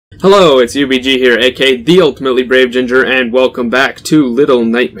Hello, it's UBG here, aka The Ultimately Brave Ginger, and welcome back to Little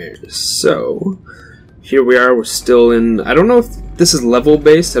Nightmares. So, here we are, we're still in, I don't know if this is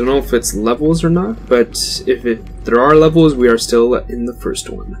level-based, I don't know if it's levels or not, but if there are levels, we are still in the first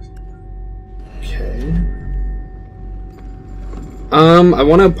one. Okay. I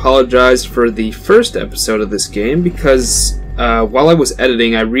want to apologize for the first episode of this game, because while I was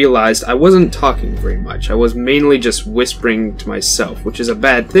editing, I realized I wasn't talking very much. I was mainly just whispering to myself, which is a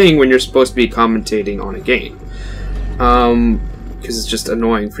bad thing when you're supposed to be commentating on a game. Because it's just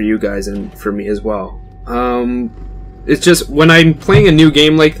annoying for you guys and for me as well. It's just, when I'm playing a new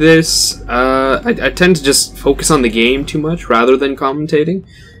game like this, I tend to just focus on the game too much rather than commentating.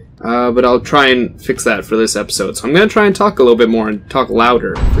 But I'll try and fix that for this episode. So I'm going to try and talk a little bit more and talk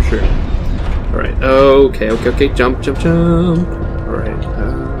louder, for sure. Alright, okay, jump. Alright,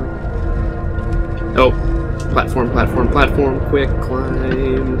 oh, platform, quick,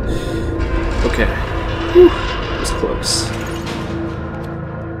 climb. Okay, whew, that was close.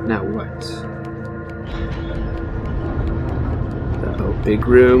 Now what? Oh, big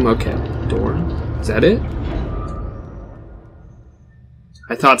room, okay, door. Is that it?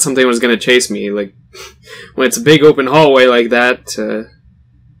 I thought something was gonna chase me, like, when it's a big open hallway like that, oh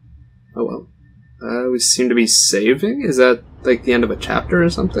well. We seem to be saving? Is that like the end of a chapter or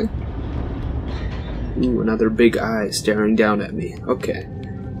something? Ooh, another big eye staring down at me. Okay.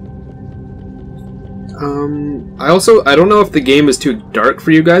 I don't know if the game is too dark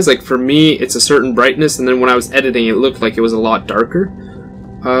for you guys. Like, for me, it's a certain brightness, and then when I was editing, it looked like it was a lot darker.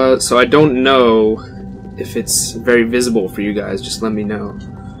 So I don't know if it's very visible for you guys. Just let me know.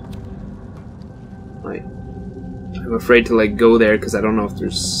 Like, I'm afraid to like go there because I don't know if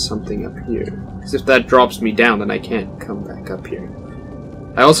there's something up here. Because if that drops me down, then I can't come back up here.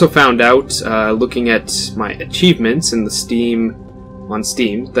 I also found out, looking at my achievements in the Steam,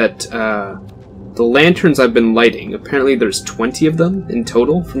 that the lanterns I've been lighting, apparently there's 20 of them in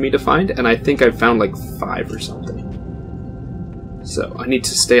total for me to find, and I think I've found like 5 or something. So I need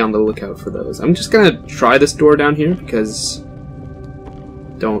to stay on the lookout for those. I'm just gonna try this door down here because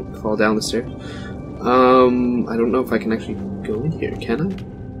don't fall down the stairs. I don't know if I can actually go in here, can I?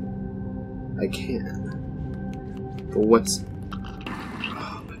 I can. But what's...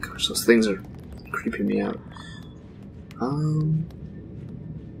 Oh my gosh, those things are creeping me out. I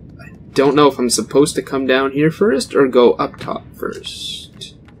don't know if I'm supposed to come down here first or go up top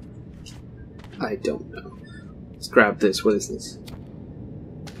first. I don't know. Let's grab this. What is this?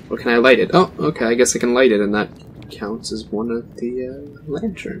 Or can I light it? Oh, okay, I guess I can light it, and that counts as one of the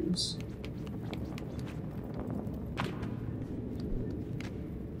lanterns.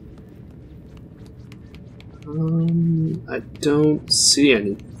 I don't see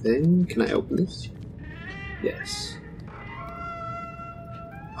anything. Can I open this? Yes.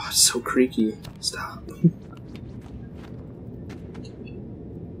 Oh, it's so creaky. Stop.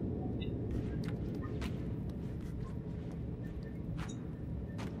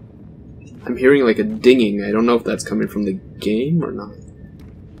 I'm hearing like a dinging. I don't know if that's coming from the game or not.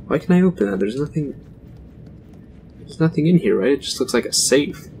 Why can I open that? There's nothing in here, right? It just looks like a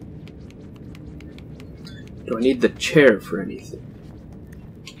safe. Do I need the chair for anything?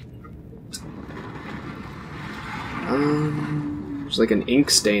 There's like an ink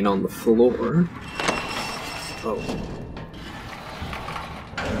stain on the floor. Oh.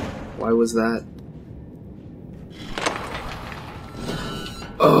 Why was that?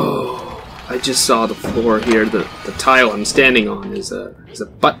 Oh, I just saw the floor here. The tile I'm standing on is a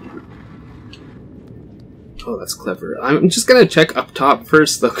button. Oh, that's clever. I'm just gonna check up top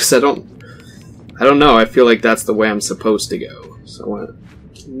first though, because I don't know, I feel like that's the way I'm supposed to go. So I want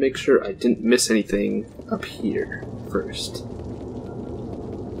to make sure I didn't miss anything up here first.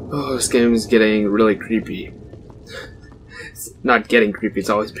 Oh, this game is getting really creepy. It's not getting creepy, it's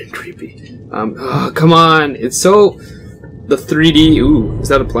always been creepy. Oh, come on! It's so... The 3D... Ooh, is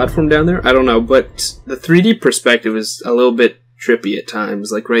that a platform down there? I don't know, but the 3D perspective is a little bit trippy at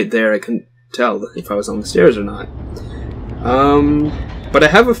times. Like right there, I couldn't tell if I was on the stairs or not. But I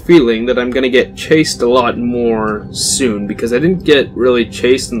have a feeling that I'm going to get chased a lot more soon, because I didn't get really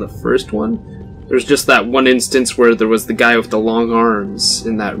chased in the first one. There's just that one instance where there was the guy with the long arms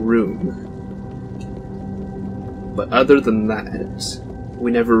in that room. But other than that,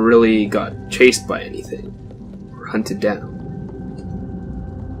 we never really got chased by anything, or hunted down.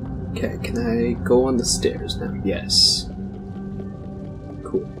 Okay, can I go on the stairs now? Yes.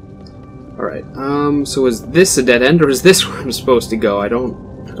 Cool. Alright, so is this a dead end, or is this where I'm supposed to go? I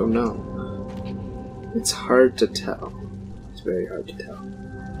don't know. It's hard to tell. It's very hard to tell.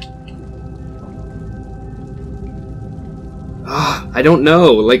 I don't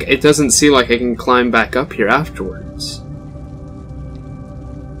know. Like, it doesn't seem like I can climb back up here afterwards.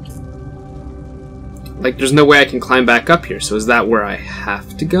 Like, there's no way I can climb back up here, so is that where I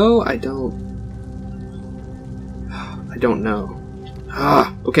have to go? I don't know.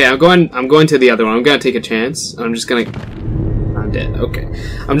 Okay, I'm going to the other one. I'm gonna take a chance. I'm dead. Okay.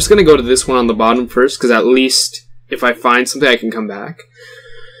 I'm just gonna go to this one on the bottom first, because at least if I find something, I can come back.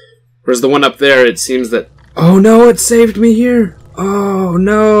 Whereas the one up there, it seems that... Oh no, it saved me here! Oh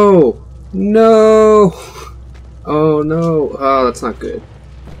no! No! Oh no! Oh, that's not good.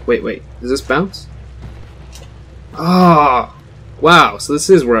 Wait. Does this bounce? Oh! Wow, so this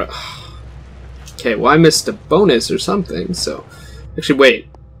is where... Okay, well I missed a bonus or something, so... Actually, wait.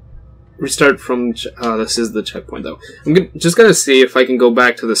 Restart from... Oh, this is the checkpoint, though. I'm just gonna see if I can go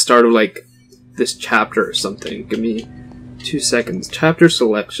back to the start of, like, this chapter or something. Give me 2 seconds. Chapter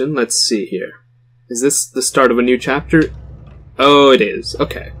selection. Let's see here. Is this the start of a new chapter? Oh, it is.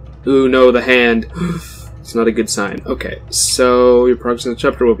 Okay. Ooh, no, the hand. It's not a good sign. Okay, so your progress in the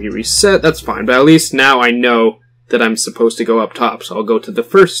chapter will be reset. That's fine, but at least now I know that I'm supposed to go up top, so I'll go to the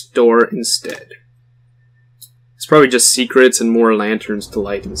first door instead. It's probably just secrets and more lanterns to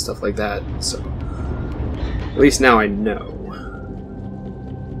light and stuff like that, so at least now I know.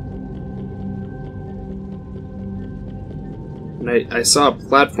 And I saw a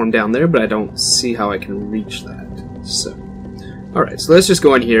platform down there, but I don't see how I can reach that. So, alright, so let's just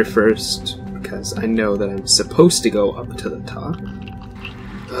go in here first, because I know that I'm supposed to go up to the top.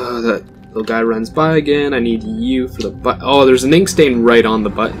 That little guy runs by again. I need you for the button. Oh, there's an ink stain right on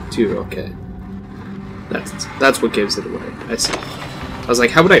the button, too. Okay. That's what gives it away. I see. I was like,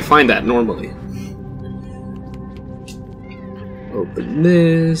 how would I find that normally? Open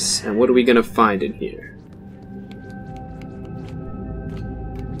this, and what are we gonna find in here?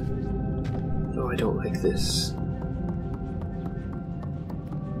 Oh, I don't like this.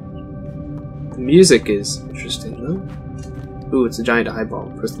 The music is interesting, though. Ooh, it's a giant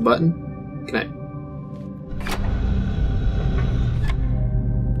eyeball. Press the button. Can I...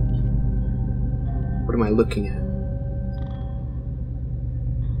 What am I looking at?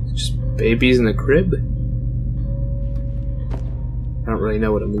 Just babies in a crib? I don't really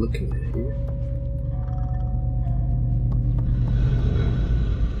know what I'm looking at here.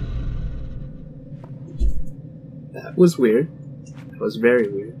 That was weird. That was very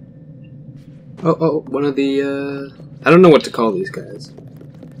weird. Oh, one of the, I don't know what to call these guys.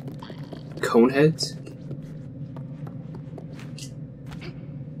 Coneheads?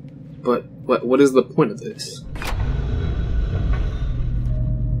 But what is the point of this?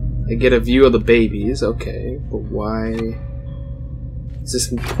 I get a view of the babies, okay, but why is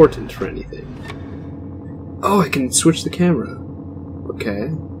this important for anything? Oh, I can switch the camera.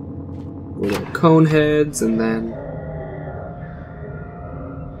 Okay. Little cone heads, and then...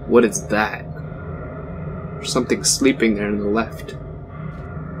 What is that? There's something sleeping there on the left.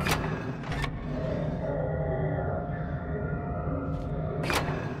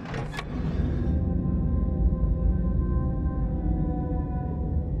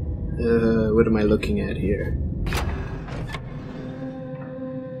 What am I looking at here?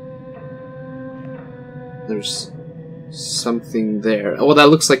 There's something there. Oh, that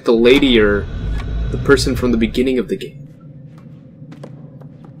looks like the lady or the person from the beginning of the game.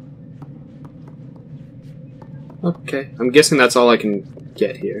 Okay, I'm guessing that's all I can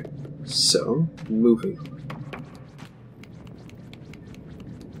get here. So, moving on.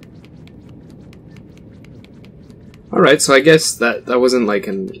 Alright, so I guess that wasn't like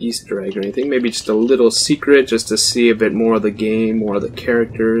an Easter egg or anything. Maybe just a little secret just to see a bit more of the game, more of the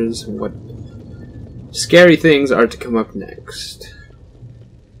characters, and what scary things are to come up next.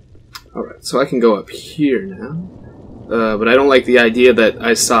 Alright, so I can go up here now. But I don't like the idea that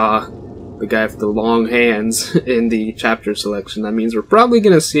I saw the guy with the long hands in the chapter selection. That means we're probably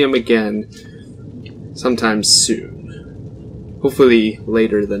going to see him again sometime soon. Hopefully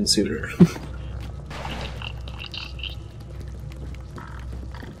later than sooner.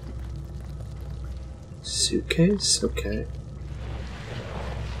 Suitcase? Okay.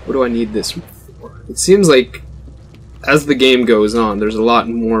 What do I need this for? It seems like as the game goes on, there's a lot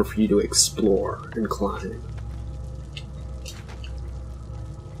more for you to explore and climb.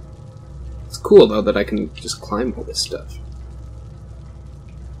 It's cool though that I can just climb all this stuff.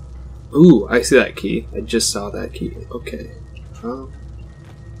 Ooh, I see that key. I just saw that key. Okay.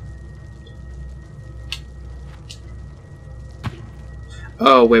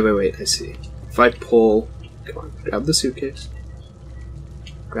 Oh, wait, I see. If I pull... Come on, grab the suitcase.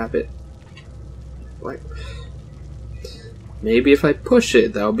 Grab it. What? Maybe if I push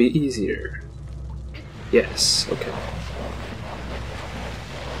it, that'll be easier. Yes, okay.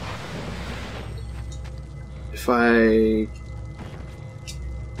 if I...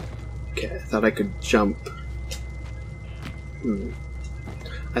 Okay, I thought I could jump.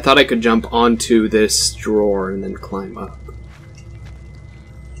 I thought I could jump onto this drawer and then climb up.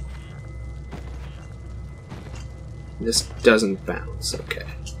 This doesn't bounce, okay.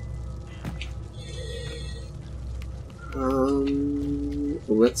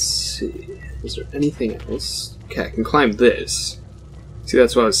 Let's see. Is there anything else? Okay, I can climb this. See,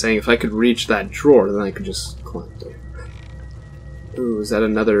 that's what I was saying. If I could reach that drawer, then I could just climb there. Ooh, is that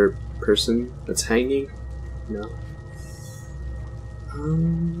another person that's hanging? No.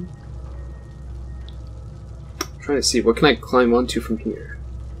 Trying to see, what can I climb onto from here?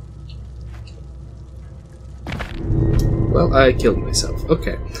 Well, I killed myself.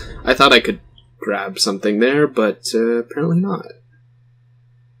 Okay. I thought I could grab something there, but apparently not.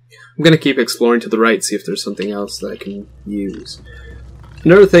 I'm gonna keep exploring to the right, see if there's something else that I can use.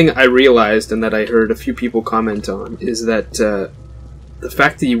 Another thing I realized, and that I heard a few people comment on, is that the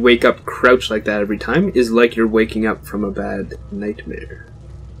fact that you wake up crouched like that every time is like you're waking up from a bad nightmare.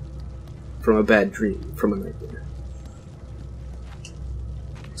 From a bad dream. From a nightmare.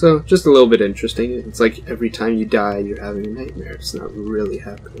 So, just a little bit interesting. It's like every time you die, you're having a nightmare. It's not really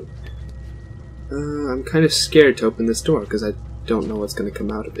happening. I'm kind of scared to open this door, because I don't know what's going to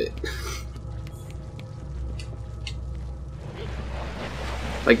come out of it.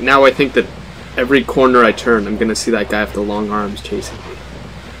 Like, now I think that every corner I turn, I'm going to see that guy with the long arms chasing me.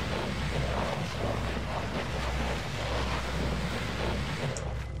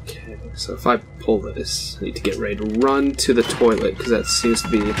 Okay, so if I pull this, I need to get ready to run to the toilet, because that seems to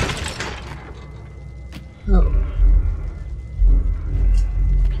be... Oh.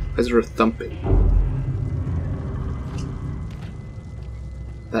 Why is there a thumping?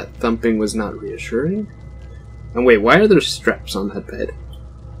 That thumping was not reassuring. And wait, why are there straps on that bed?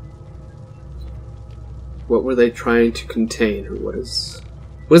 What were they trying to contain, or what is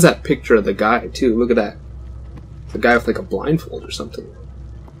that picture of the guy, too? Look at that. The guy with like a blindfold or something.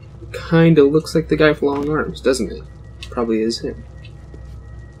 It kinda looks like the guy with long arms, doesn't it? Probably is him.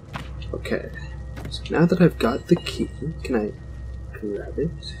 Okay. So now that I've got the key, can I grab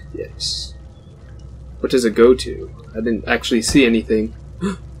it? Yes. What does it go to? I didn't actually see anything.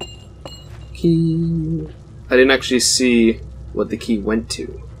 Key. I didn't actually see what the key went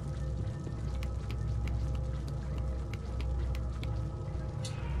to.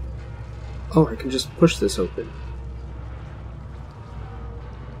 Oh, I can just push this open.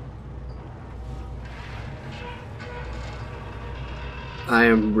 I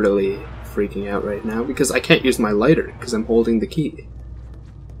am really freaking out right now because I can't use my lighter because I'm holding the key.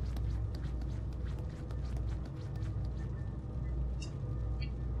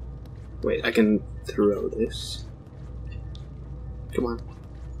 Wait, I can throw this. Come on.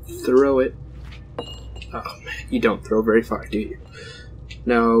 Throw it. Oh man, you don't throw very far, do you?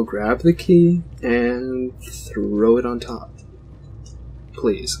 Now grab the key and throw it on top.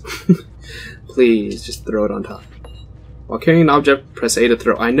 Please. Please, just throw it on top. While carrying an object, press A to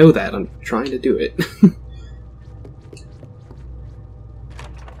throw. I know that, I'm trying to do it.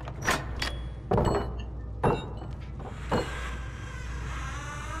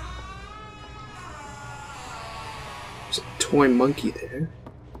 There's a toy monkey there.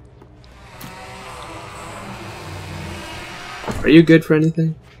 Are you good for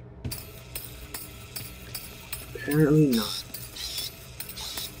anything? Apparently not.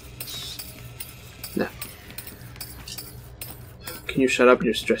 No. Can you shut up?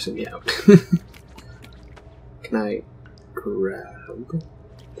 You're stressing me out. Can I grab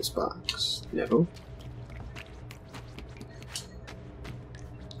this box? No.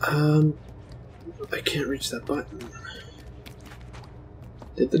 I can't reach that button.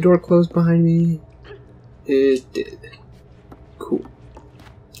 Did the door close behind me? It did. Cool.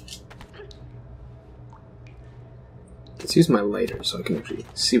 Let's use my lighter so I can actually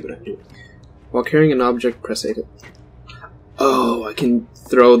see what I'm doing. While carrying an object, press A to... Oh, I can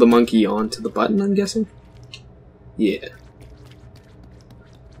throw the monkey onto the button, I'm guessing? Yeah.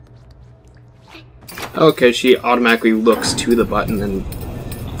 Okay, she automatically looks to the button and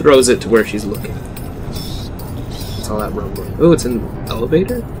throws it to where she's looking. That's all that rumbling. Oh, it's an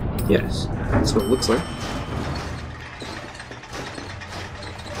elevator? Yes, that's what it looks like.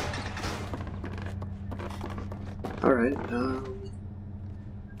 Alright,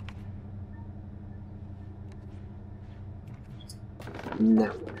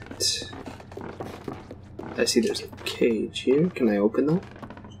 now what? I see there's a cage here. Can I open that?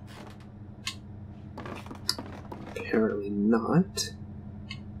 Apparently not.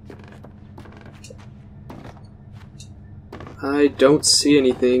 I don't see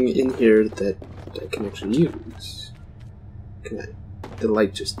anything in here that that I can actually use. Can I? The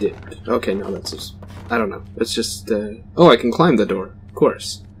light just dipped. Okay, no, that's just... I don't know. It's just... oh, I can climb the door. Of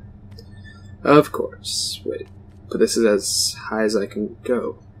course. Of course. Wait. But this is as high as I can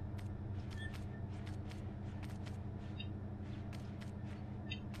go.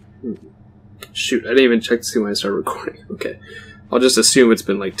 Shoot, I didn't even check to see when I started recording. Okay. I'll just assume it's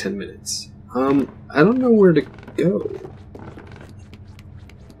been like 10 minutes. I don't know where to go.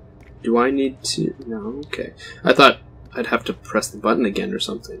 Do I need to... No, okay. I thought I'd have to press the button again or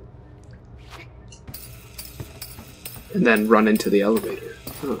something. And then run into the elevator.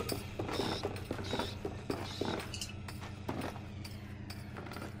 Huh.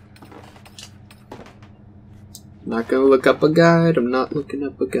 I'm not gonna look up a guide. I'm not looking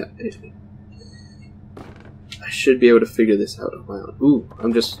up a guide. I should be able to figure this out on my own. Ooh,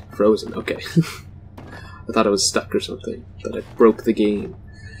 I'm just frozen. Okay. I thought I was stuck or something. That I broke the game.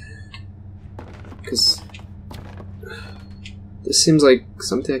 Because this seems like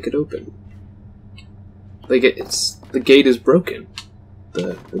something I could open. Like it's the gate is broken.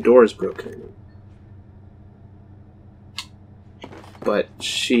 The door is broken. But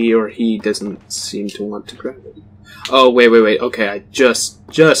she or he doesn't seem to want to grab it. Oh, wait. Okay, I just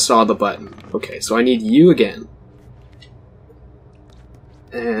saw the button. Okay, so I need you again.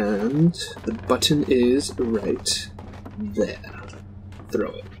 And the button is right there.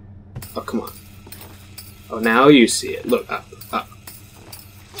 Throw it. Oh, come on. Oh, now you see it. Look, up.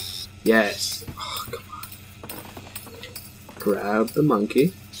 Yes. Oh, come on. Grab the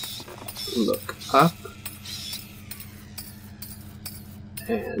monkey. Look up.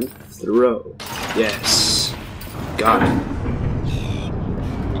 And throw. Yes. Got it.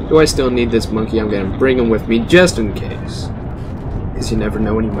 Do I still need this monkey? I'm gonna bring him with me just in case. Because you never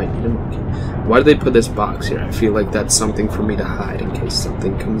know when you might need a monkey. Why did they put this box here? I feel like that's something for me to hide in case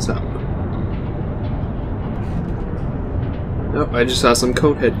something comes up. Oh, I just saw some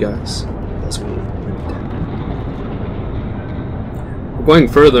conehead guys. That's me. We're going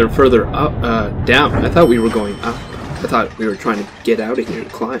further and further up, down. I thought we were going up. I thought we were trying to get out of here and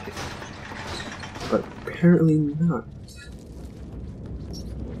climb. But apparently not.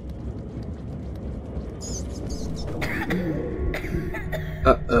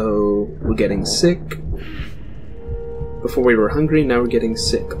 Uh-oh. We're getting sick. Before we were hungry, now we're getting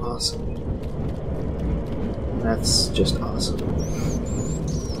sick. Awesome. That's just awesome.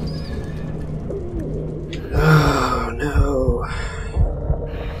 Oh, no.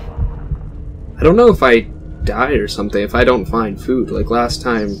 I don't know if I die or something if I don't find food. Like last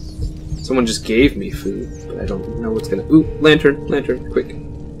time, someone just gave me food, but I don't know what's gonna... Ooh, lantern, quick.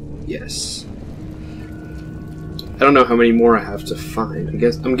 Yes. I don't know how many more I have to find.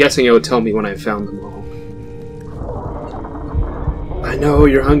 I'm guessing it would tell me when I found them all. I know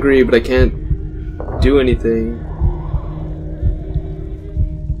you're hungry, but I can't do anything.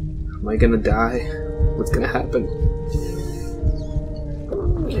 Am I gonna die? What's gonna happen?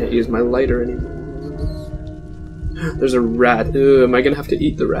 Can't use my lighter anymore. There's a rat. Ugh, am I gonna have to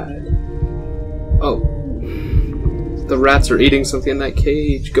eat the rat? Oh. The rats are eating something in that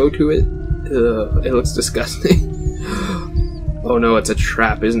cage. Go to it. Ugh, it looks disgusting. Oh no, it's a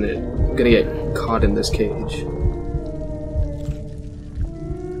trap, isn't it? I'm gonna get caught in this cage.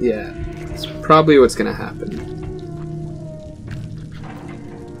 Yeah, that's probably what's gonna happen.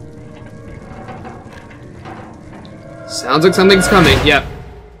 Sounds like something's coming. Yep.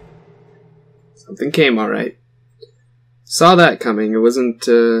 Something came, alright. Saw that coming. It wasn't,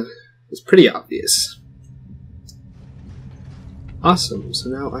 it was pretty obvious. Awesome. So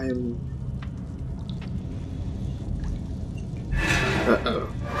now I am... Uh-oh.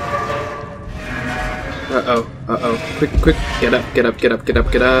 Quick. Get up. Get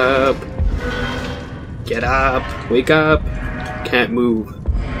up. Wake up. Can't move.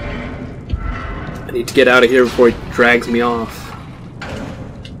 I need to get out of here before he drags me off.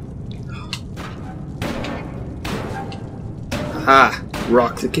 Aha!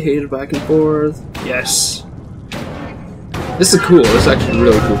 Rock the cage back and forth. Yes. This is cool. This is actually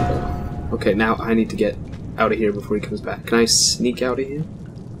really cool. Okay, now I need to get out of here before he comes back. Can I sneak out of here?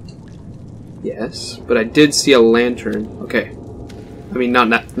 Yes, but I did see a lantern. Okay. I mean, not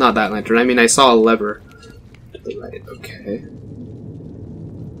that lantern. I mean, I saw a lever to the right. Okay.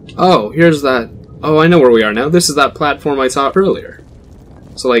 Oh, here's that. Oh, I know where we are now. This is that platform I saw earlier.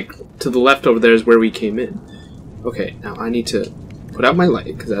 So, like, to the left over there is where we came in. Okay, now I need to put out my light,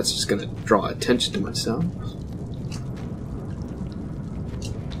 because that's just going to draw attention to myself.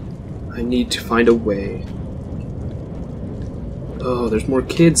 I need to find a way. Oh, there's more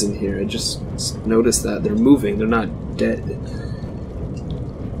kids in here. I just noticed that. They're moving. They're not dead.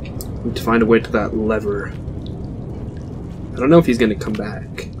 Need to find a way to that lever. I don't know if he's gonna come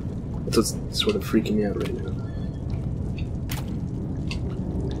back. That's what's sort of freaking me out right now.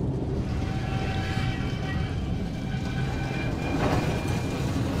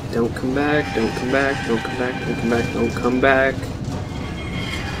 Don't come back, don't come back, don't come back, don't come back, don't come back.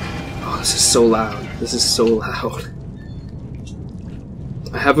 Oh, this is so loud. This is so loud.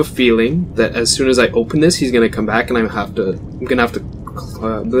 I have a feeling that as soon as I open this, he's gonna come back and I'm gonna have to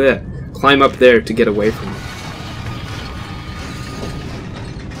climb up there to get away from him.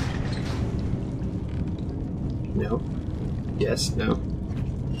 No. Yes, no.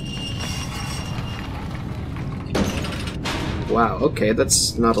 Wow, okay,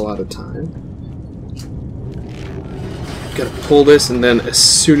 that's not a lot of time. Gotta pull this and then as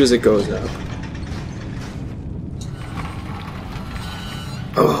soon as it goes up.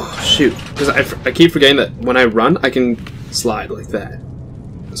 Oh, shoot. Because I keep forgetting that when I run, I can slide like that.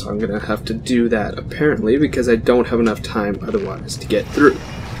 So I'm gonna have to do that, apparently, because I don't have enough time otherwise to get through.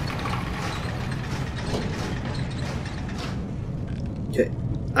 Okay.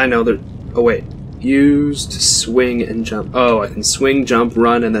 I know there... Oh, wait. Used, swing, and jump. Oh, I can swing, jump,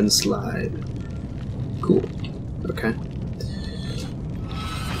 run, and then slide. Cool. Okay.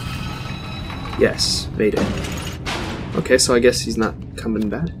 Yes, made it. Okay, so I guess he's not coming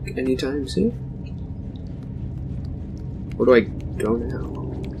back anytime soon. Where do I go now?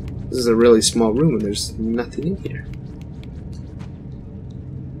 This is a really small room and there's nothing in here.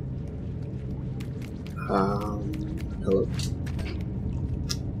 Hello.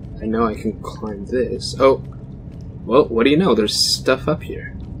 I know I can climb this. Oh, well, what do you know? There's stuff up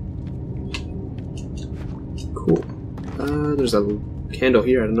here. Cool. There's a candle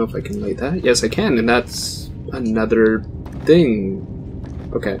here. I don't know if I can light that. Yes, I can, and that's another thing.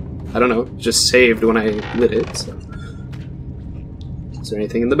 Okay. I don't know. Just saved when I lit it, so. Is there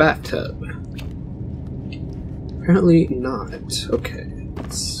anything in the bathtub? Apparently not. Okay.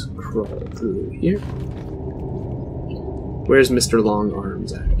 Let's crawl through here. Where's Mr. Long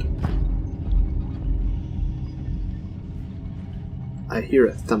Arms at? I hear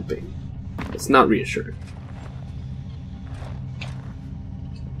a thumping. It's not reassuring.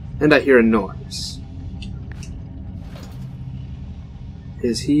 And I hear a noise.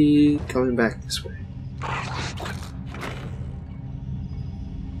 Is he coming back this way?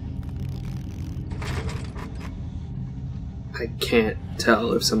 I can't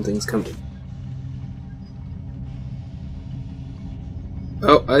tell if something's coming.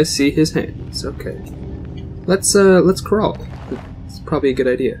 Oh, I see his hands. Okay. Let's crawl. It's probably a good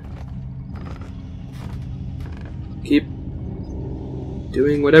idea. Keep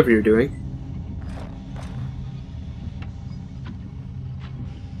doing whatever you're doing.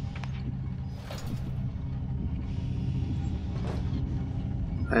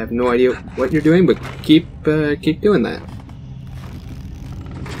 I have no idea what you're doing, but keep doing that.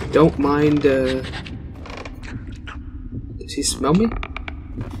 Don't mind. Does he smell me?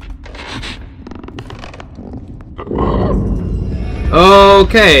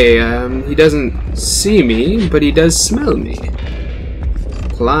 Okay, he doesn't see me, but he does smell me.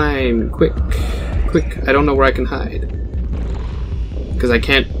 Climb, quick, quick. I don't know where I can hide. Because I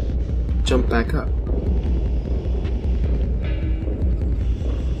can't jump back up.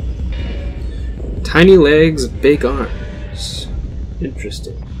 Tiny legs, big arms.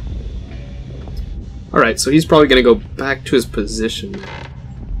 Interesting. Alright, so he's probably going to go back to his position.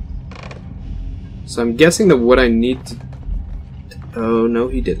 So I'm guessing that what I need to... Oh, no,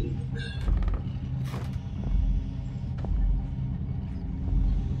 he didn't.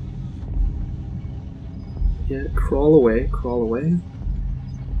 Yeah, crawl away, crawl away.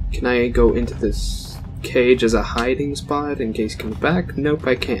 Can I go into this cage as a hiding spot in case he comes back? Nope,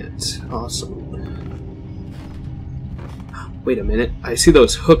 I can't. Awesome. Wait a minute, I see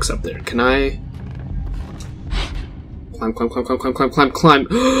those hooks up there. Can I... Climb, climb, climb, climb, climb, climb, climb, climb.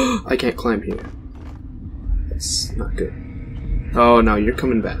 I can't climb here. That's not good. Oh no, you're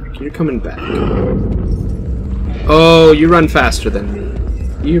coming back. You're coming back. Oh, you run faster than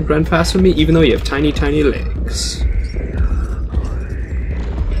me. You run faster than me even though you have tiny, tiny legs.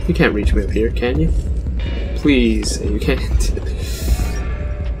 You can't reach me up here, can you? Please, you can't.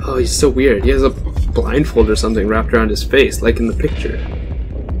 Oh, he's so weird. He has a blindfold or something wrapped around his face, like in the picture.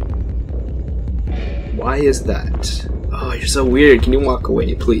 Why is that? Oh, you're so weird. Can you walk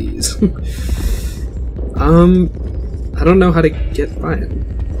away, please? I don't know how to get by him.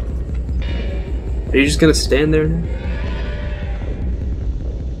 Are you just gonna stand there now?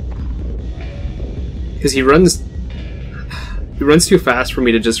 Because he runs too fast for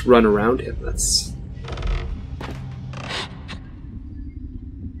me to just run around him. That's...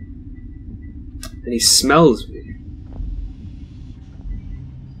 And he smells me.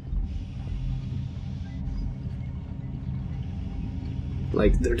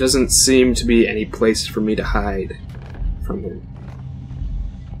 Like, there doesn't seem to be any place for me to hide from him.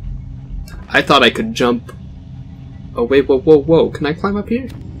 I thought I could jump. Oh wait, whoa, whoa, whoa. Can I climb up here?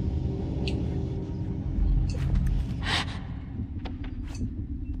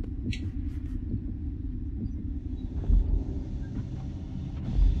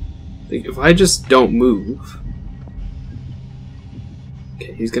 Like, if I just don't move...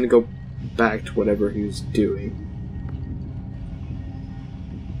 Okay, he's gonna go back to whatever he was doing.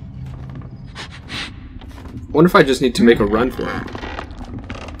 I wonder if I just need to make a run for it.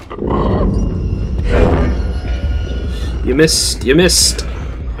 You missed, you missed.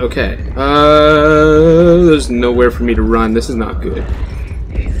 Okay. There's nowhere for me to run. This is not good.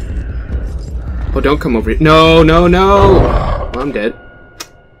 Oh, don't come over here. No, no, no! Well, I'm dead.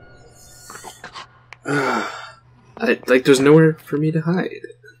 Like, there's nowhere for me to hide.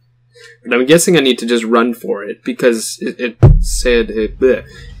 But I'm guessing I need to just run for it, because it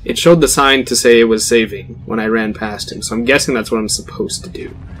showed the sign to say it was saving when I ran past him, so I'm guessing that's what I'm supposed to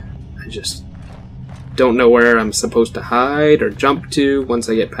do. I just don't know where I'm supposed to hide or jump to once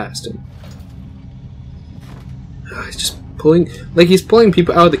I get past him. He's just pulling... Like, he's pulling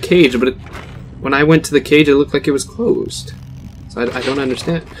people out of the cage, but when I went to the cage, it looked like it was closed. So I don't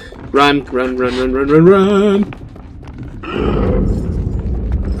understand. Run, run, run, run, run, run, run!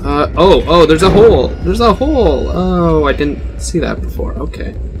 Oh, there's a hole! There's a hole! Oh, I didn't see that before.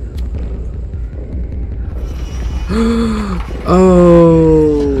 Okay.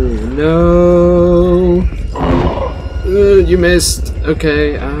 Oh, no! You missed.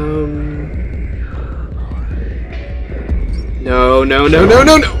 Okay, No, no, no, no,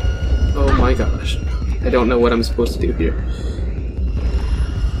 no, no! Oh my gosh. I don't know what I'm supposed to do here.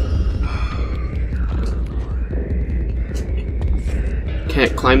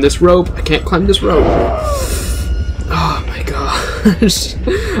 Can't climb this rope. I can't climb this rope. Oh my gosh.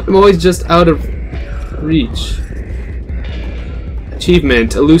 I'm always just out of reach.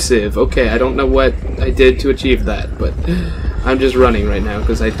 Achievement, elusive. Okay, I don't know what I did to achieve that, but I'm just running right now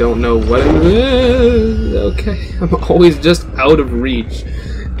because I don't know what I'm... Okay, I'm always just out of reach.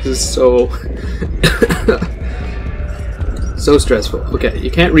 This is so... so stressful. Okay,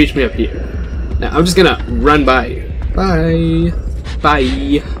 you can't reach me up here. Now, I'm just gonna run by you. Bye.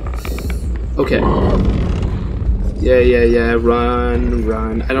 Bye. Okay. Yeah. Run,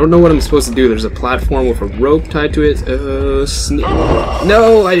 run. I don't know what I'm supposed to do. There's a platform with a rope tied to it.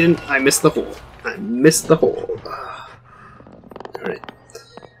 No, I didn't. I missed the hole. I missed the hole. Alright.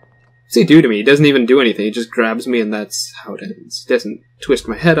 What's he do to me? He doesn't even do anything. He just grabs me and that's how it ends. He doesn't twist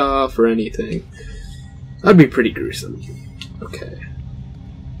my head off or anything. That'd be pretty gruesome. Okay.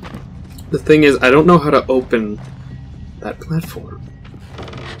 The thing is, I don't know how to open that platform.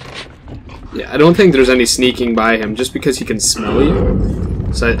 Yeah, I don't think there's any sneaking by him just because he can smell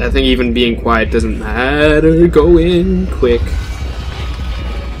you. So I think even being quiet doesn't matter. Go in quick.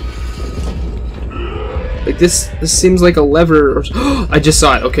 Like this seems like a lever. Or I just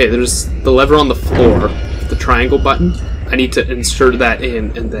saw it. Okay, there's the lever on the floor, the triangle button. I need to insert that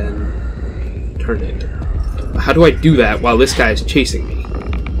in and then turn it. How do I do that while this guy is chasing me?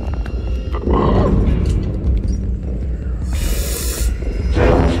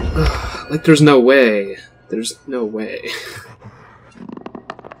 Like, there's no way. There's no way.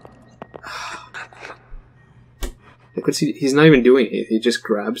 Like, what's he's not even doing it. He just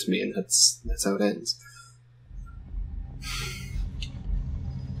grabs me, and that's how it ends.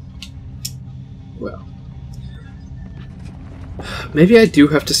 Well, maybe I do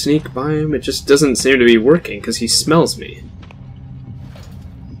have to sneak by him. It just doesn't seem to be working because he smells me.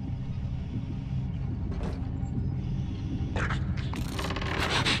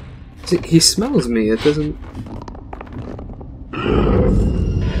 He smells me, it doesn't...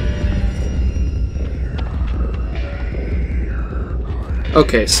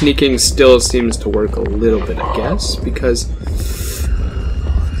 Okay, sneaking still seems to work a little bit, I guess, because...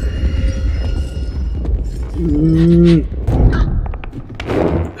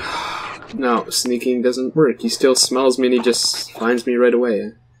 No, sneaking doesn't work. He still smells me and he just finds me right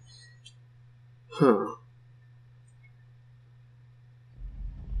away. Huh.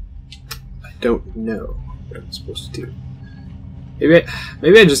 Don't know what I'm supposed to do.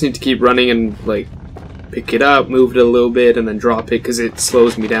 Maybe I just need to keep running and like pick it up, move it a little bit, and then drop it because it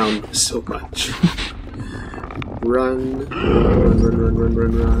slows me down so much. Run,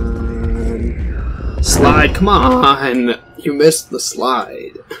 run. Slide, come on! You missed the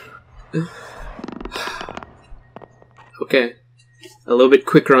slide. Okay, A little bit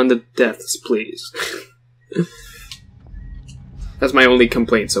quicker on the deaths, please. That's my only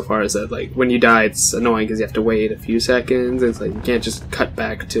complaint so far, is that, like, when you die, it's annoying because you have to wait a few seconds. It's like, you can't just cut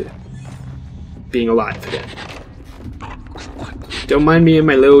back to being alive again. Don't mind me in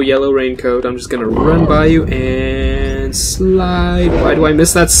my little yellow raincoat. I'm just gonna run by you and slide. Why do I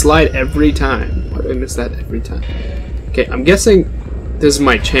miss that slide every time? Why do I miss that every time? Okay, I'm guessing this is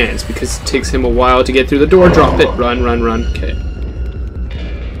my chance because it takes him a while to get through the door. Drop it. Run, run, run. Okay.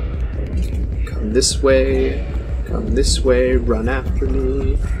 Come this way. Come this way. Run after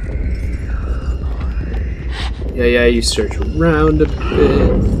me. Yeah, you search around a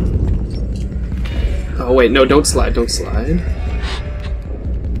bit. Oh, wait, no, don't slide, don't slide.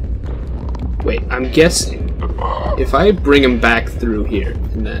 Wait, I'm guessing if I bring him back through here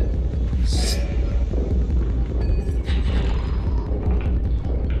and then...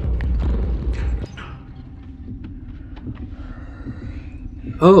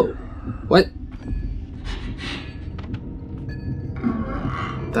 Oh, what?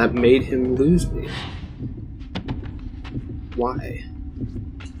 That made him lose me. Why?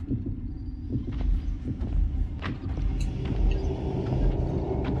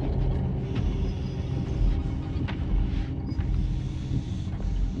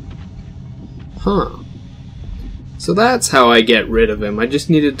 Huh. So that's how I get rid of him. I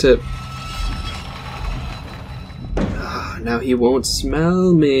just needed to... now he won't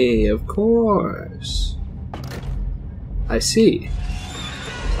smell me, of course. I see.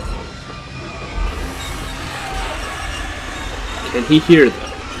 Can he hear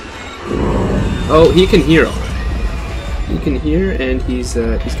though? Oh, he can hear alright. He can hear, and he's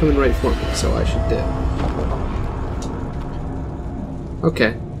coming right for me, so I should dip.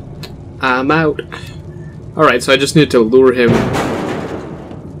 Okay. I'm out. Alright, so I just need to lure him...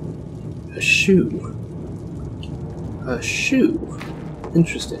 A shoe. A shoe.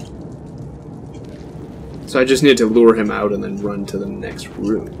 Interesting. So I just need to lure him out and then run to the next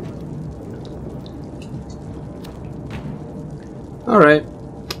room. Alright.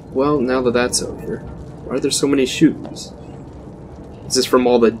 Well, now that that's over, why are there so many shoes? Is this from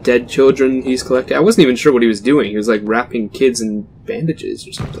all the dead children he's collecting? I wasn't even sure what he was doing. He was like wrapping kids in bandages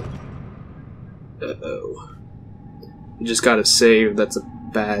or something. Uh-oh. You just gotta save. That's a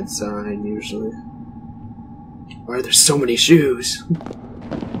bad sign, usually. Why are there so many shoes?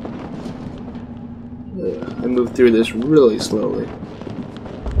 I moved through this really slowly.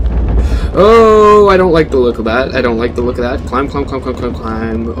 Oh, I don't like the look of that. I don't like the look of that. Climb, climb, climb, climb, climb,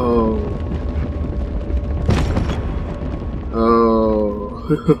 climb. Oh.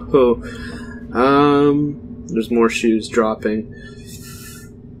 Oh. There's more shoes dropping.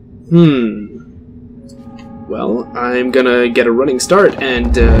 Well, I'm gonna get a running start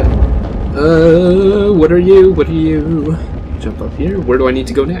and, what are you? What are you? Jump up here. Where do I need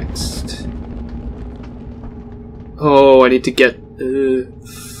to go next? Oh, I need to get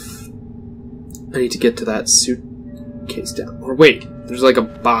to that suitcase down. Or wait, there's like a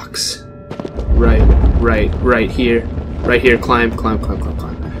box. Right here. Right here. Climb, climb, climb, climb,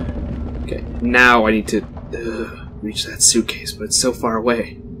 climb. Okay, now I need to reach that suitcase, but it's so far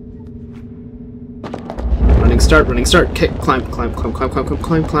away. Running start, kick, climb, climb, climb, climb, climb,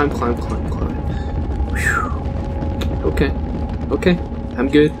 climb, climb, climb, climb, climb. Whew. Okay, I'm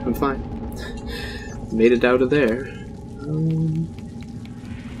good, I'm fine. Made it out of there.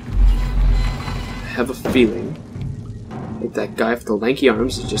 I have a feeling like that guy with the lanky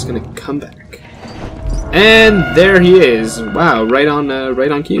arms is just gonna come back. And there he is! Wow, right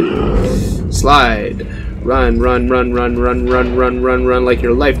on cue. Slide. Run, run, run, run, run, run, run, run, run, like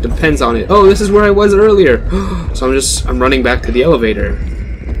your life depends on it. Oh, this is where I was earlier. So I'm running back to the elevator.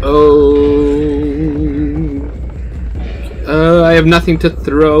 Oh. I have nothing to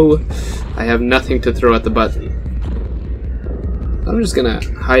throw. I have nothing to throw at the button. I'm just gonna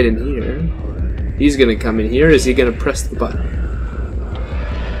hide in here. He's gonna come in here. Is he gonna press the button?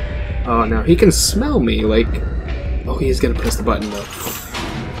 Oh, now he can smell me, like... Oh, he's gonna press the button, though.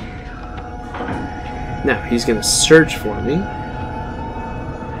 Now, he's gonna search for me.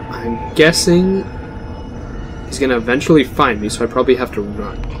 I'm guessing he's gonna eventually find me, so I probably have to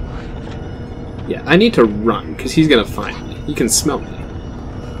run. Yeah, I need to run, because he's gonna find me. He can smell me.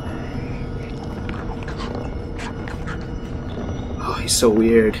 Oh, he's so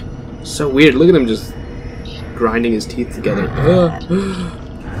weird. So weird. Look at him just grinding his teeth together.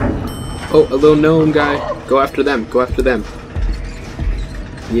 Oh, a little gnome guy. Go after them. Go after them.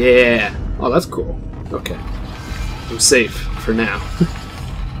 Yeah. Oh, that's cool. Okay. I'm safe for now.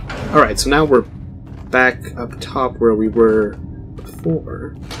 Alright, so now we're back up top where we were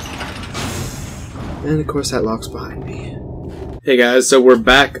before. And of course that lock's behind me. Hey guys, so we're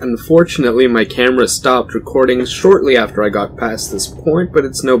back. Unfortunately, my camera stopped recording shortly after I got past this point, but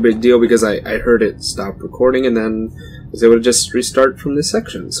it's no big deal because I heard it stop recording and then was able to just restart from this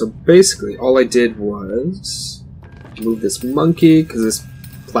section. So basically, all I did was move this monkey, because this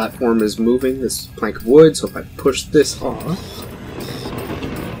platform is moving, this plank of wood, so if I push this off,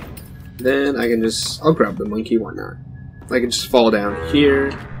 then I can just, I'll grab the monkey, why not? I can just fall down here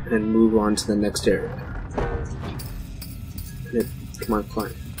and move on to the next area. Come on,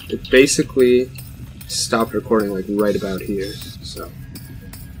 climb. It basically stopped recording like right about here, so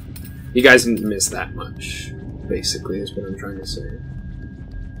you guys didn't miss that much, basically, is what I'm trying to say.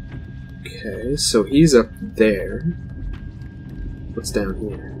 Okay, so he's up there. What's down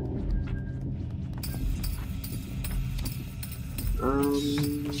here?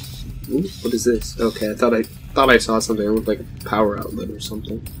 Ooh, what is this? Okay, I thought I saw something. It looked like a power outlet or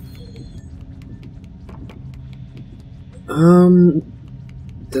something.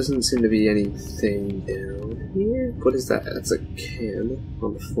 Doesn't seem to be anything down here. What is that? That's a can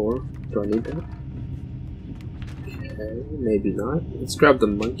on the floor. Do I need that? Okay, maybe not. Let's grab the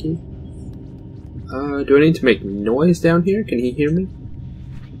monkey. Do I need to make noise down here? Can he hear me?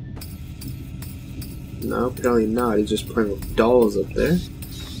 No, apparently not. He's just playing with dolls up there.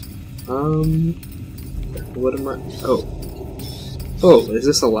 What am I? Oh, is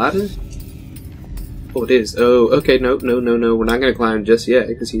this a ladder? Oh, it is. Oh, okay, no. We're not gonna climb just yet,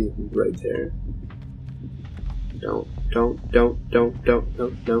 because he's right there. No.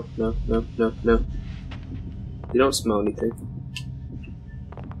 You don't smell anything.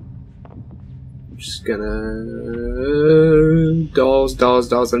 I'm just gonna... Dolls.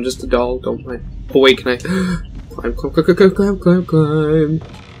 I'm just a doll. Don't mind. Oh, wait, can I... Climb.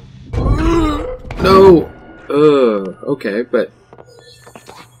 No! Okay, but...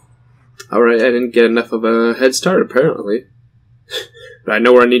 Alright, I didn't get enough of a head start, apparently. But I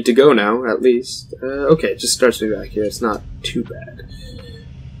know where I need to go now, at least. Okay, it just starts me back here. It's not too bad.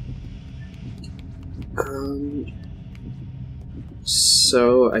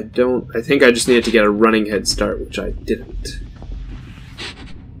 So, I think I just needed to get a running head start, which I didn't.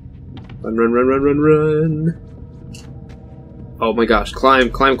 Run. Oh my gosh,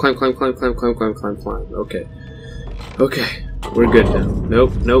 climb. Okay. We're good now.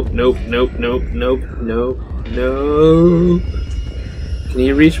 Nope. Can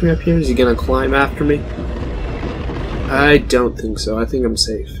he reach me up here? Is he gonna climb after me? I don't think so. I think I'm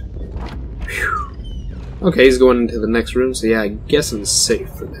safe. Whew. Okay, he's going into the next room, so yeah, I guess I'm safe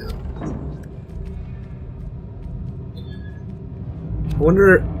for now.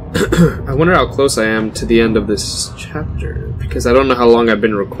 I wonder how close I am to the end of this chapter, because I don't know how long I've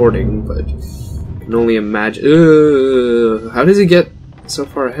been recording, but I can only imagine. How does he get so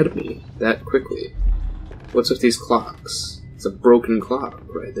far ahead of me that quickly? What's with these clocks? It's a broken clock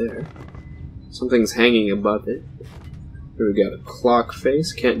right there. Something's hanging above it. Here we got a clock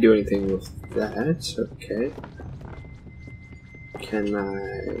face. Can't do anything with that. Okay. Can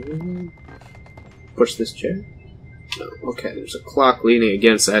I push this chair? No. Okay, there's a clock leaning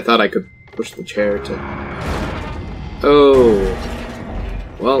against it. I thought I could push the chair to... Oh.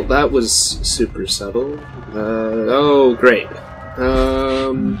 Well, that was super subtle. Oh, great.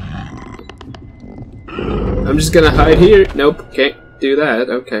 I'm just gonna hide here. Nope, can't do that.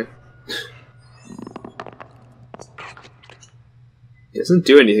 Okay. He doesn't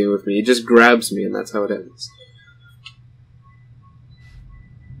do anything with me. He just grabs me, and that's how it ends.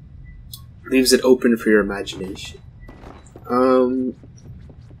 Leaves it open for your imagination.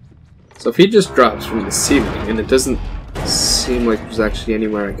 So if he just drops from the ceiling, and it doesn't seem like there's actually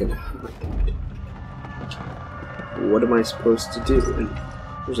anywhere I can hide, what am I supposed to do? And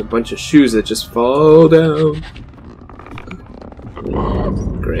there's a bunch of shoes that just fall down.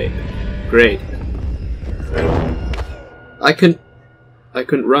 Great. I couldn't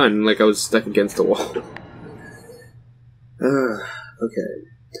run, like I was stuck against the wall. Okay.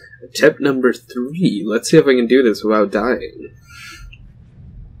 Attempt number 3. Let's see if I can do this without dying.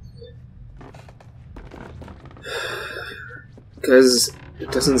 Because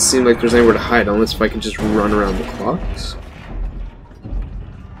it doesn't seem like there's anywhere to hide unless if I can just run around the clocks.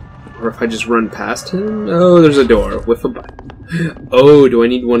 Or if I just run past him. Oh, there's a door with a button. Oh, do I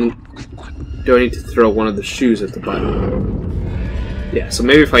need to throw one of the shoes at the button? Yeah, so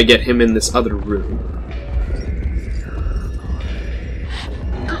maybe if I get him in this other room.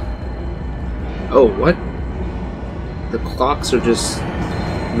 Oh, what? The clocks are just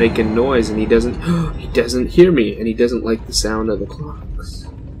making noise and he doesn't hear me, and he doesn't like the sound of the clocks.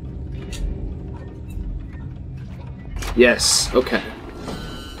 Yes, okay.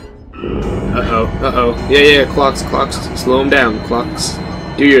 Uh-oh, uh-oh. Yeah, clocks, slow him down, clocks.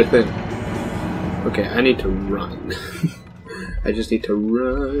 Do your thing. Okay, I need to run. I just need to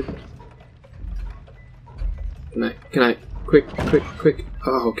run. Can I, quick.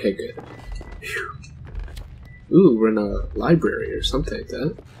 Oh, okay, good. Whew. Ooh, we're in a library or something like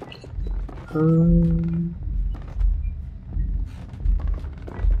that. I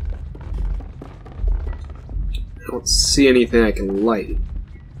don't see anything I can light.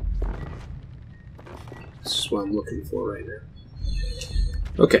 This is what I'm looking for right now.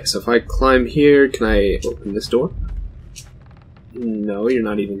 Okay, so if I climb here, can I open this door? No, you're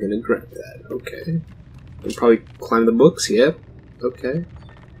not even gonna grab that. Okay. I can probably climb the books, yep. Okay.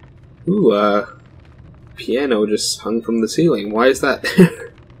 Ooh, piano just hung from the ceiling. Why is that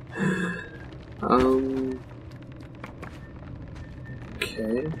there?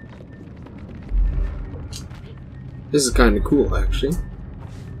 Okay. This is kind of cool, actually.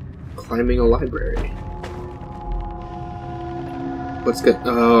 Climbing a library. What's good?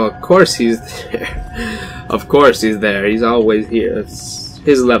 Oh, of course he's there. Of course he's there. He's always here. It's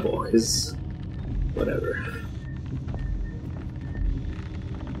his level. His... whatever.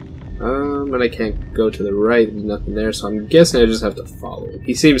 And I can't go to the right. There's nothing there, so I'm guessing I just have to follow him.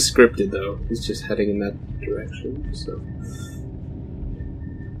 He seems scripted, though. He's just heading in that direction, so...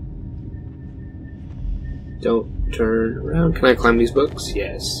 Don't turn around. Can I climb these books?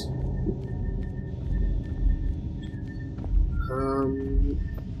 Yes.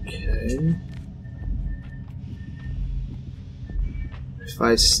 Okay. If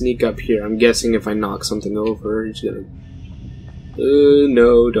I sneak up here, I'm guessing if I knock something over, he's gonna...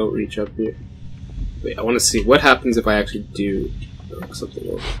 no, don't reach up here. Wait, I want to see what happens if I actually do knock something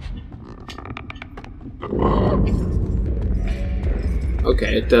over.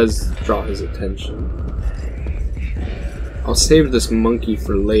 Okay, it does draw his attention. I'll save this monkey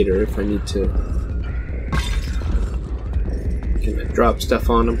for later if I need to. Can I drop stuff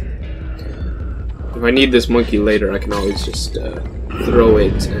on him? If I need this monkey later, I can always just throw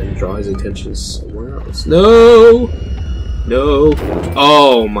it and draw his attention somewhere else. No! No!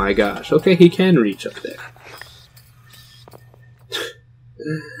 Oh my gosh. Okay, he can reach up there.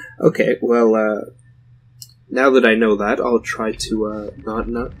 Okay, well, now that I know that, I'll try to not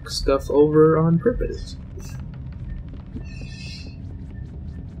knock stuff over on purpose.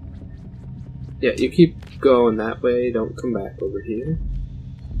 Yeah, you keep going that way, don't come back over here.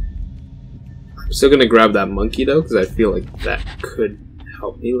 I'm still gonna grab that monkey though, because I feel like that could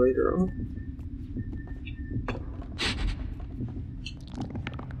help me later on.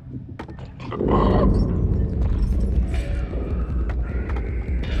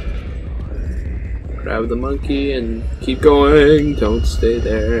 Grab the monkey and keep going, don't stay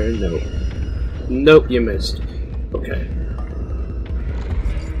there, nope. Nope, you missed. Okay.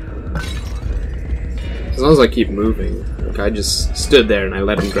 As long as I keep moving, like I just stood there and I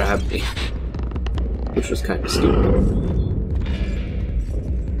let him grab me. Which was kind of stupid.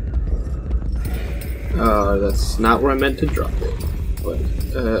 That's not where I meant to drop it. But,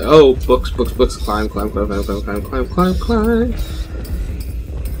 oh, books, climb.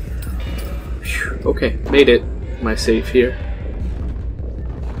 Whew, okay, made it. Am I safe here?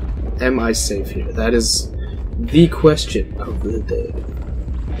 Am I safe here? That is the question of the day.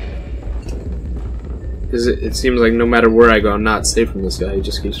 Because it seems like no matter where I go, I'm not safe from this guy. He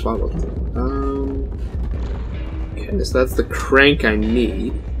just keeps following me. Okay, so that's the crank I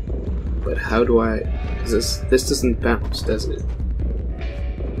need. But how do I... This doesn't bounce, does it?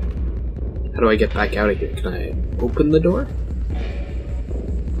 How do I get back out of here? Can I open the door?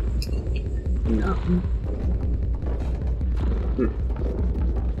 No.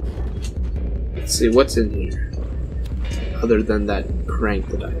 Let's see, what's in here? Other than that crank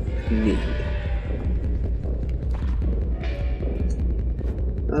that I need.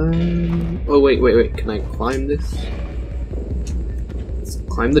 Oh, wait. Can I climb this? Let's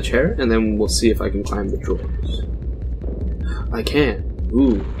climb the chair, and then we'll see if I can climb the drawers. I can.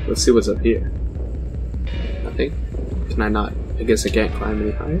 Ooh, let's see what's up here. Nothing? Can I not? I guess I can't climb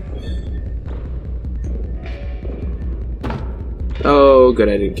any higher. Oh, good,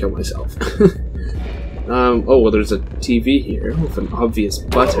 I didn't kill myself. Oh, well, there's a TV here with an obvious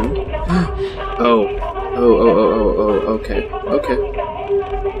button. Oh, okay.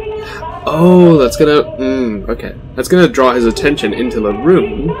 Oh, that's gonna, okay. That's gonna draw his attention into the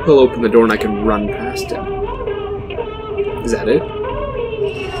room. He'll open the door and I can run past him. Is that it?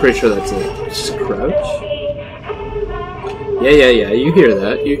 Pretty sure that's it. Just crouch. Yeah, you hear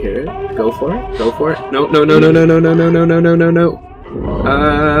that. You hear it. Go for it. No.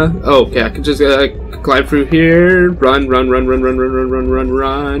 Okay, I can just climb through here. Run.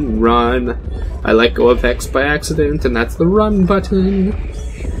 I let go of X by accident, and that's the run button.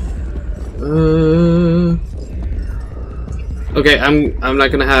 Okay, I'm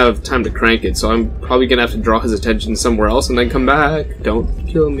not gonna have time to crank it, so I'm probably gonna have to draw his attention somewhere else and then come back. Don't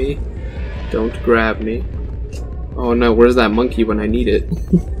kill me. Don't grab me. Oh no, where's that monkey when I need it?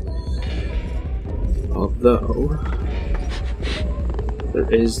 Although there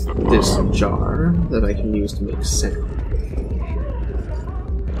is this jar that I can use to make sound.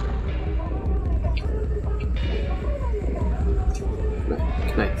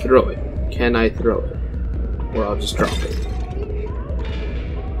 Can I throw it? Can I throw it? Or I'll just drop it.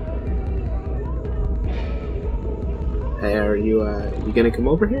 Hey, are you gonna come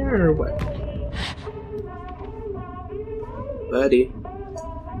over here or what? Buddy?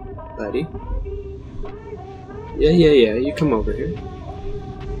 Buddy? Yeah, you come over here.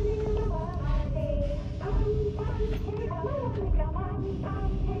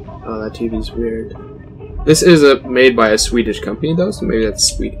 Oh, that TV's weird. This is made by a Swedish company though, so maybe that's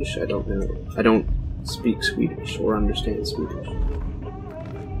Swedish, I don't know. I don't speak Swedish or understand Swedish.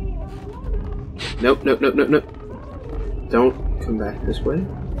 Nope. Don't come back this way.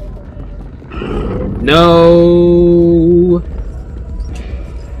 No!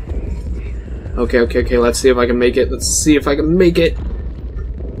 Okay, let's see if I can make it. Let's see if I can make it.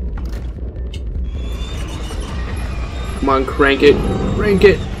 Come on, crank it. Crank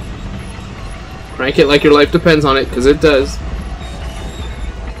it. Crank it like your life depends on it, because it does.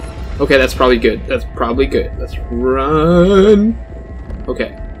 Okay, that's probably good. That's probably good. Let's run. Okay.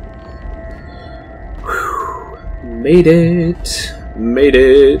 Whew. Made it. Made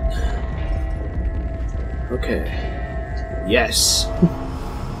it. Okay. Yes.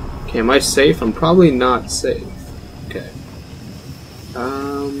 Okay, am I safe? I'm probably not safe. Okay.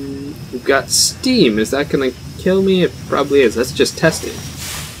 We've got steam. Is that gonna kill me? It probably is. Let's just test it.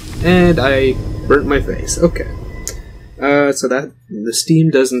 And I burnt my face. Okay. So that the steam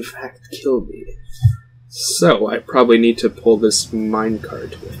does in fact kill me. So I probably need to pull this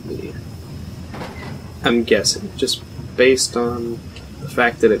minecart with me. I'm guessing, just based on the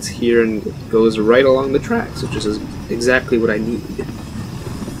fact that it's here and it goes right along the tracks, which is exactly what I need.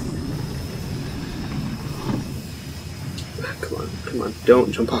 Come on,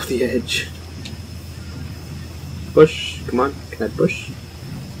 don't jump off the edge. Push, come on, can I push?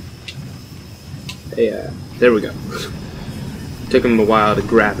 Hey, there we go. Took him a while to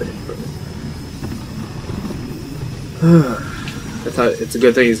grab it. I thought it's a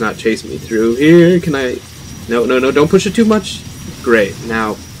good thing he's not chasing me through here. Can I? No, don't push it too much. Great,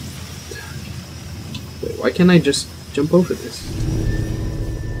 now. Wait, why can't I just jump over this?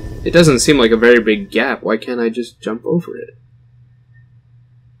 It doesn't seem like a very big gap. Why can't I just jump over it?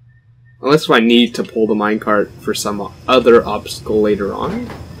 Unless I need to pull the minecart for some other obstacle later on.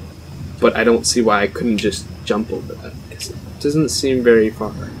 But I don't see why I couldn't just jump over that, because it doesn't seem very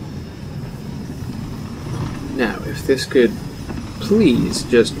far. Now, if this could please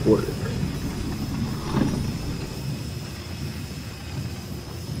just work.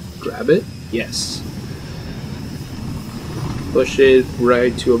 Grab it? Yes. Push it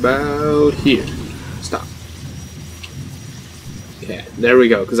right to about here. Stop. Okay, there we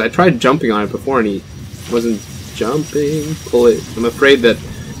go, because I tried jumping on it before and he wasn't jumping. Pull it. I'm afraid that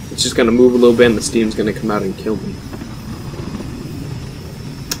it's just gonna move a little bit and the steam's gonna come out and kill me.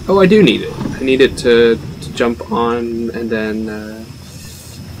 Oh, I do need it. I need it to jump on and then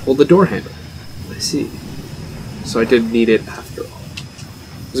hold the door handle. I see. So I did need it after all.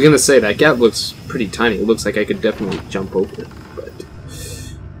 I was gonna say, that gap looks pretty tiny. It looks like I could definitely jump over it, but...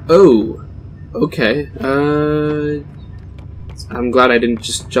 Oh! Okay. I'm glad I didn't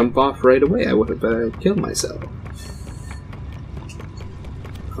just jump off right away. I would have killed myself.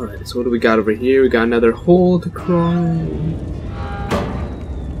 Alright, so what do we got over here? We got another hole to crawl.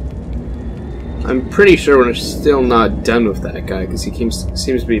 I'm pretty sure we're still not done with that guy, because he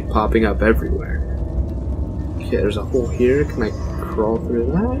seems to be popping up everywhere. Okay, there's a hole here. Can I crawl through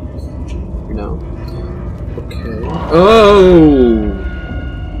that? No. Okay. Oh!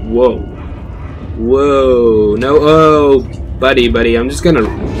 Whoa. Whoa. No. Oh! Buddy, I'm just gonna...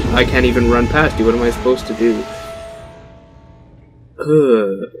 I can't even run past you. What am I supposed to do?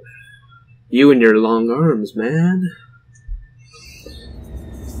 You and your long arms, man.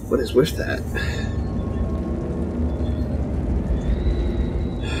 What is with that?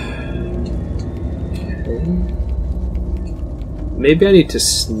 Okay. Maybe I need to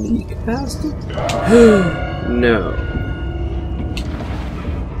sneak past it? No.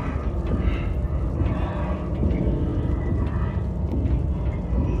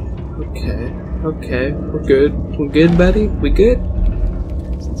 Okay, we're good. We're good, buddy. We good?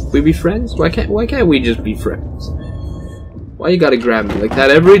 We be friends? Why can't we just be friends? Why you gotta grab me like that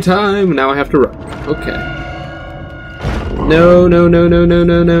every time? Now I have to run. Okay. No, no, no, no, no,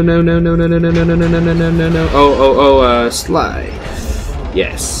 no, no, no, no, no, no, no, no, no, no, no, no, no, no, no. Oh, Sly.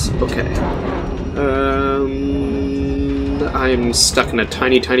 Yes. Okay. I'm stuck in a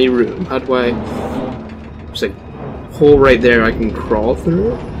tiny, tiny room. How do I? There's a hole right there. I can crawl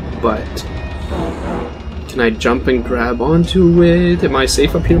through, but can I jump and grab onto it? Am I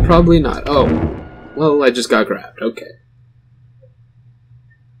safe up here? Probably not. Oh, well, I just got grabbed. Okay.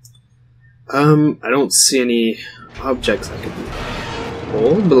 I don't see any objects I can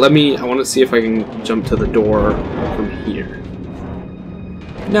hold, but I want to see if I can jump to the door from here.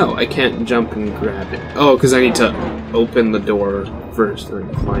 No, I can't jump and grab it. Oh, because I need to open the door first and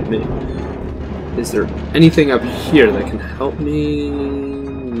then climb in. Is there anything up here that can help me?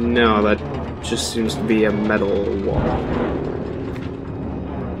 No, that just seems to be a metal wall.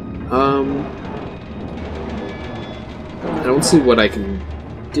 I don't see what I can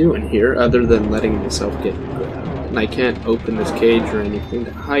do in here other than letting myself get grabbed. And I can't open this cage or anything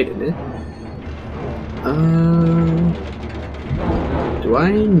to hide in it. Do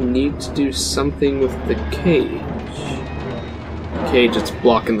I need to do something with the cage? Cage, it's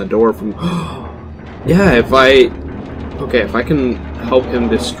blocking the door from... Yeah, if I can help him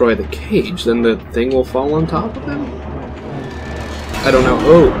destroy the cage, then the thing will fall on top of him? I don't know.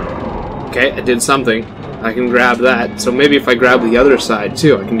 Oh! Okay, I did something. I can grab that. So maybe if I grab the other side,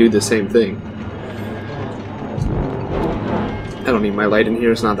 too, I can do the same thing. I don't need my light in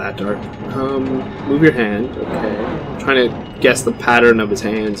here, it's not that dark. Move your hand. Okay. I'm trying to guess the pattern of his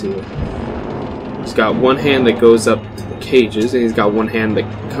hands here. He's got one hand that goes up to the cages, and he's got one hand that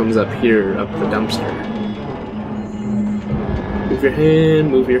comes up here, up the dumpster. Move your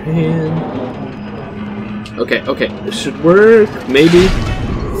hand, move your hand. Okay, okay, this should work, maybe.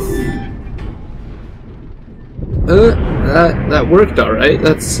 That worked alright,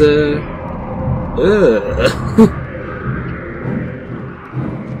 that's, the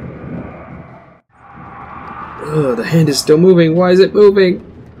hand is still moving. Why is it moving?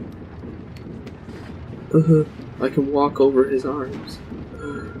 I can walk over his arms.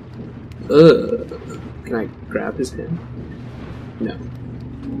 Can I grab his hand? No.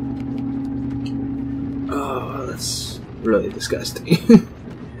 Oh, that's really disgusting.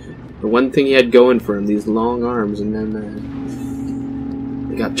 The one thing he had going for him, these long arms, and then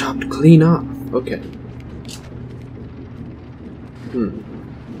they got chopped clean off. Okay.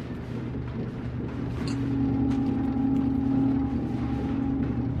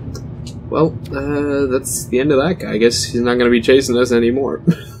 Well, that's the end of that guy. I guess he's not going to be chasing us anymore.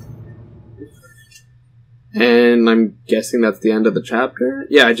 And I'm guessing that's the end of the chapter?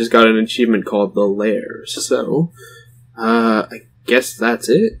 Yeah, I just got an achievement called the Lair. So, I guess that's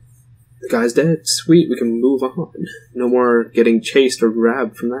it. The guy's dead. Sweet, we can move on. No more getting chased or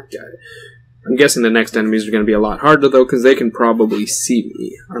grabbed from that guy. I'm guessing the next enemies are going to be a lot harder, though, because they can probably see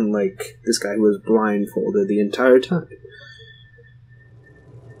me. Unlike this guy who was blindfolded the entire time.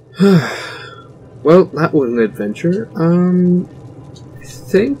 Well, that was an adventure. I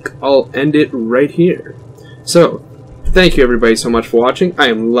think I'll end it right here. So, thank you everybody so much for watching. I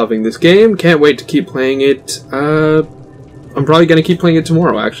am loving this game. Can't wait to keep playing it. I'm probably going to keep playing it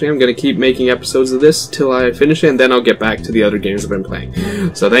tomorrow, actually. I'm going to keep making episodes of this till I finish it, and then I'll get back to the other games I've been playing.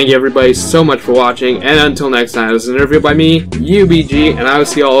 So thank you everybody so much for watching, and until next time, this is an interview by me, UBG, and I will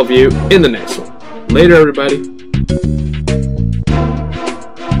see all of you in the next one. Later, everybody.